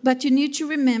battle. But you need to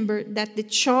remember that the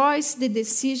choice, the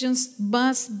decisions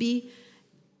must be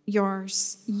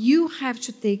yours. You have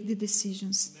to take the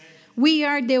decisions. We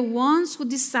are the ones who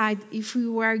decide if we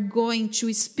are going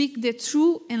to speak the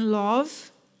truth in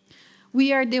love.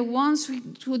 We are the ones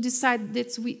who decide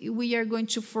that we are going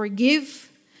to forgive,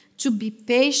 to be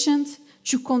patient,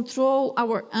 to control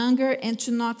our anger and to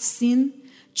not sin,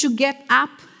 to get up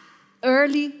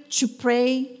early to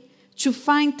pray, to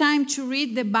find time to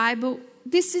read the Bible.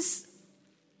 This is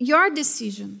your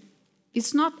decision.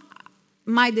 It's not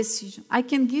my decision. I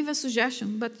can give a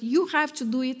suggestion, but you have to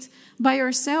do it by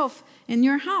yourself in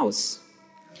your house.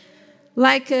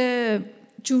 Like to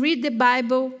read the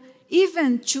Bible,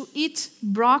 even to eat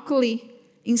broccoli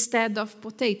instead of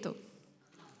potato.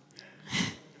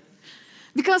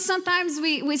 Because sometimes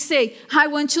we say, I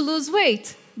want to lose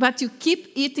weight, but you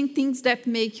keep eating things that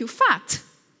make you fat.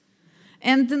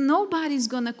 And nobody's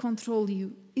going to control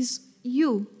you. It's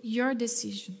your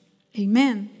decision.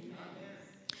 Amen.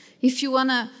 If you want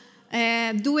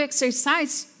to do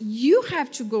exercise, you have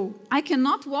to go. I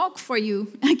cannot walk for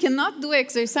you. I cannot do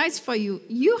exercise for you.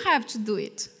 You have to do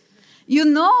it. You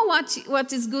know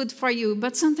what is good for you,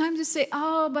 but sometimes you say,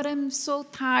 oh, but I'm so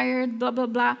tired, blah, blah,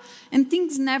 blah, and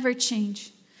things never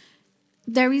change.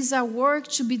 There is a work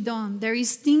to be done. There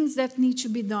is things that need to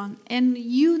be done, and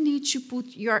you need to put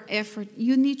your effort.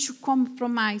 You need to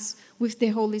compromise with the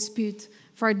Holy Spirit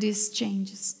for these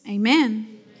changes.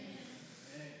 Amen?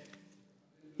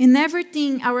 In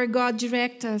everything, our God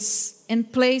directs us and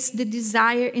place the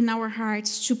desire in our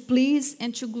hearts to please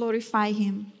and to glorify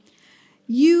Him.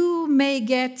 You may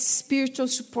get spiritual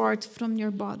support from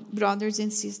your brothers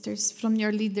and sisters, from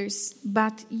your leaders,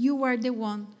 but you are the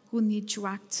one who needs to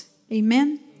act.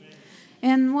 Amen?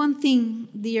 And one thing,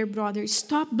 dear brothers,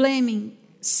 stop blaming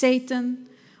Satan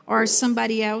or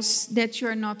somebody else that you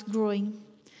are not growing.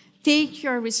 Take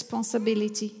your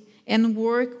responsibility and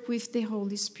work with the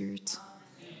Holy Spirit.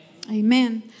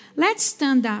 Amen. Let's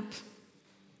stand up.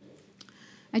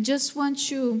 I just want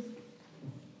to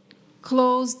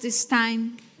close this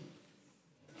time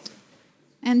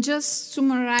and just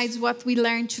summarize what we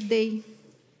learned today.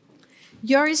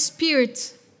 Your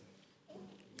spirit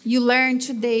you learned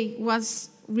today was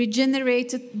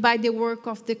regenerated by the work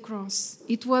of the cross.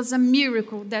 It was a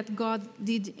miracle that God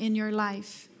did in your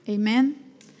life. Amen?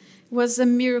 was a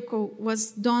miracle,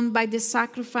 was done by the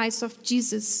sacrifice of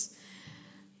Jesus.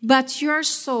 But your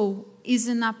soul is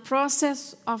in a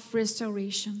process of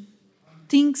restoration.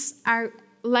 Things are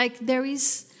like there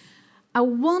is a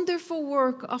wonderful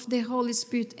work of the Holy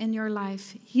Spirit in your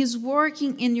life. He's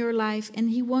working in your life and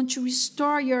He wants to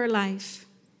restore your life.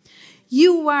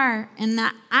 You are an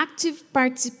active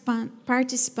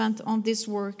participant on this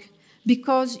work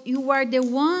because you are the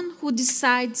one who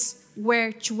decides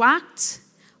where to act,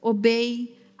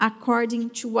 obey according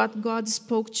to what God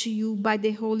spoke to you by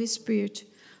the Holy Spirit.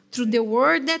 Through the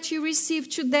word that you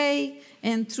received today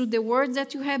and through the word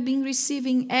that you have been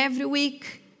receiving every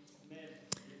week.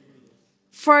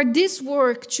 For this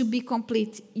work to be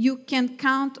complete, you can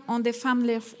count on the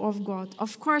family of God.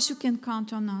 Of course, you can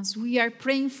count on us. We are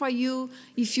praying for you.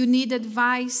 If you need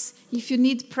advice, if you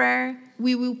need prayer,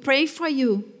 we will pray for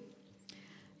you.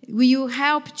 We will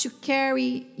help to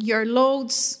carry your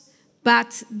loads,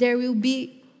 but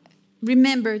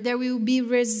remember, there will be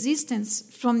resistance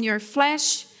from your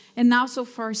flesh and also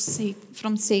from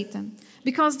Satan.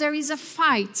 Because there is a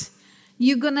fight.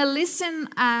 You're going to listen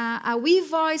a wee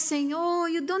voice saying, oh,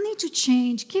 you don't need to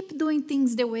change. Keep doing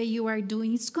things the way you are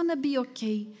doing. It's going to be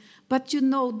okay. But you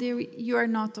know you are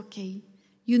not okay.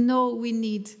 You know we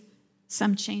need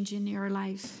some change in your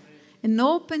life. And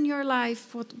open your life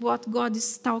for what God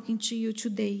is talking to you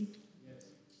today.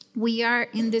 We are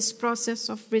in this process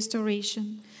of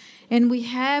restoration. And we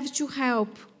have to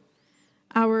help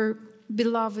our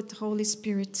beloved Holy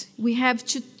Spirit. We have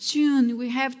to tune, we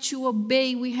have to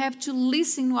obey, we have to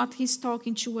listen what He's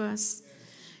talking to us.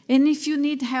 And if you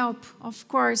need help, of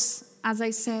course, as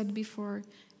I said before,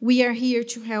 we are here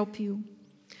to help you.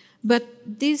 But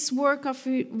this work of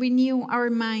renew our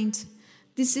mind,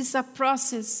 this is a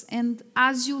process, and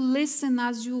as you listen,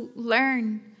 as you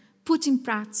learn, put in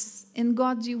practice, and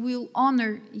God will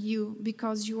honor you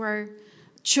because you are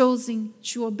chosen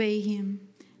to obey Him.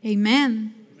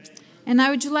 Amen. And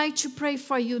I would like to pray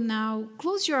for you now.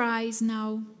 Close your eyes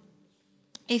now.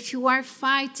 If you are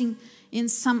fighting in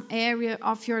some area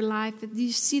of your life,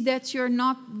 you see that you're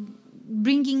not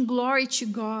bringing glory to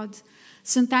God.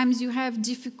 Sometimes you have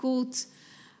difficulty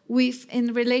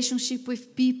in relationship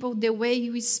with people, the way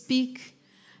you speak.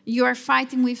 You are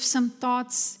fighting with some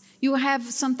thoughts. You have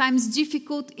sometimes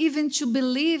difficult even to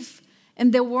believe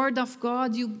in the Word of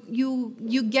God.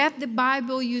 You get the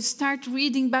Bible, you start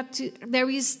reading, but there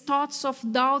is thoughts of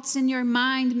doubts in your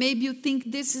mind. Maybe you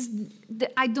think this is,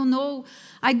 I don't know,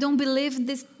 I don't believe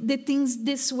the things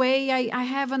this way. I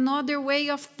have another way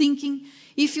of thinking.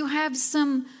 If you have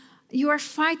you are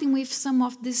fighting with some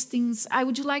of these things, I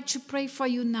would like to pray for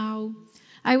you now.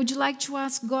 I would like to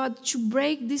ask God to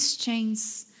break these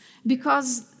chains.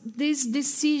 Because these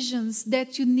decisions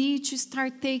that you need to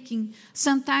start taking,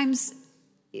 sometimes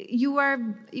you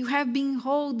have been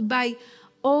held by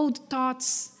old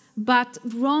thoughts, but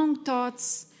wrong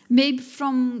thoughts, maybe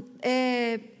from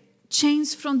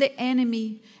chains from the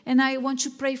enemy. And I want to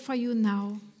pray for you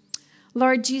now.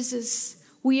 Lord Jesus,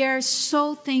 we are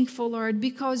so thankful, Lord,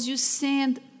 because you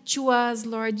send to us,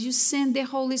 Lord. You send the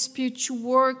Holy Spirit to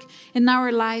work in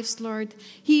our lives, Lord.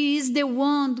 He is the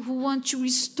one who wants to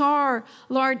restore,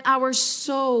 Lord, our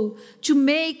soul, to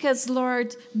make us,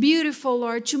 Lord, beautiful,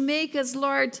 Lord, to make us,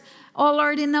 Lord, oh,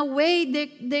 Lord, in a way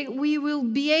that we will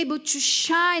be able to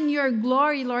shine your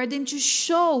glory, Lord, and to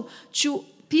show to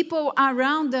people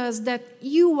around us that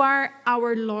you are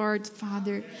our Lord,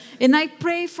 Father. And I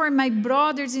pray for my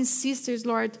brothers and sisters,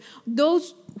 Lord,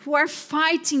 those who are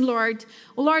fighting, Lord,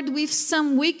 with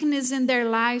some weakness in their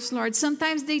lives, Lord.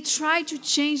 Sometimes they try to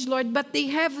change, Lord, but they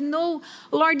have no,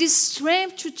 Lord, the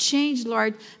strength to change,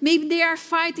 Lord. Maybe they are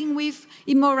fighting with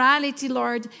immorality,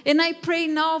 Lord. And I pray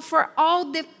now for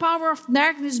all the power of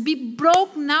darkness be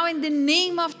broken now in the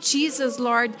name of Jesus,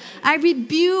 Lord. I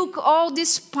rebuke all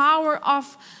this power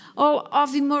of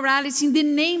immorality in the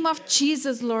name of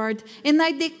Jesus, Lord. And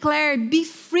I declare, be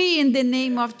free in the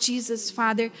name of Jesus,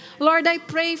 Father. Lord, I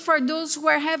pray for those who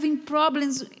are having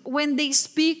problems when they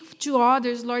speak to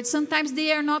others, Lord. Sometimes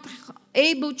they are not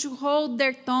able to hold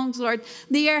their tongues, Lord.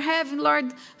 They are having,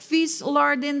 Lord, feasts,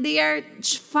 Lord, and they are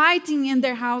fighting in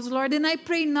their house, Lord. And I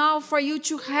pray now for you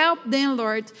to help them,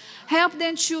 Lord. Help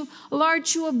them to, Lord,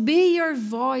 to obey your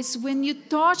voice when you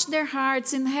touch their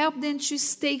hearts, and help them to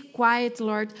stay quiet,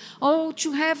 Lord. Oh,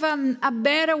 to have a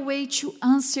better way to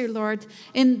answer, Lord,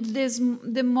 in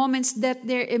the moments that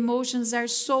their emotions are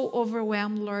so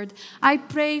overwhelmed, Lord. I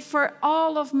pray for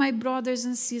all of my brothers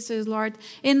and sisters, Lord,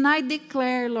 and I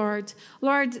declare, Lord,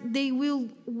 Lord, they will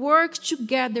work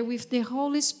together with the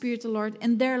Holy Spirit, Lord,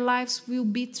 and their lives will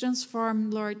be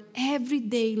transformed, Lord, every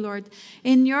day, Lord.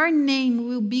 And your name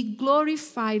will be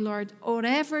glorified, Lord,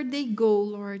 wherever they go,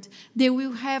 Lord. They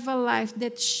will have a life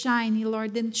that's shiny,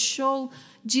 Lord, and show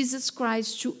Jesus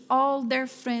Christ to all their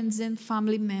friends and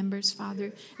family members,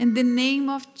 Father. In the name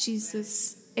of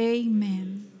Jesus,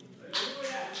 amen.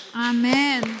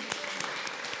 Amen.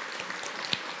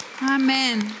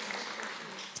 Amen.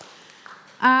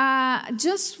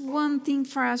 Just one thing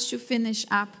for us to finish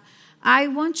up. I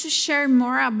want to share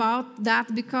more about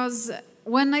that because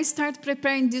when I started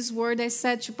preparing this word, I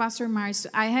said to Pastor Marcio,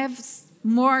 I have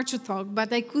more to talk,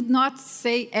 but I could not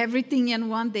say everything in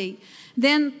one day.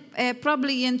 Then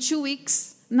probably in 2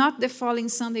 weeks, not the following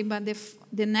Sunday, but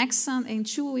the next Sunday, in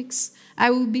 2 weeks, I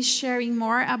will be sharing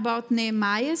more about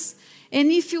Nehemiah's.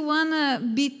 And if you want to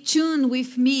be tuned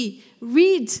with me,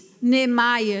 read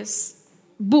Nehemiah's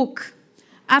book,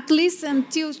 at least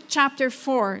until chapter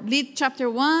 4. Read chapter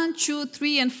 1, 2,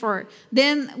 3, and 4.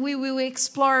 Then we will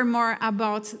explore more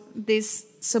about this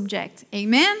subject.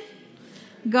 Amen?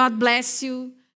 God bless you.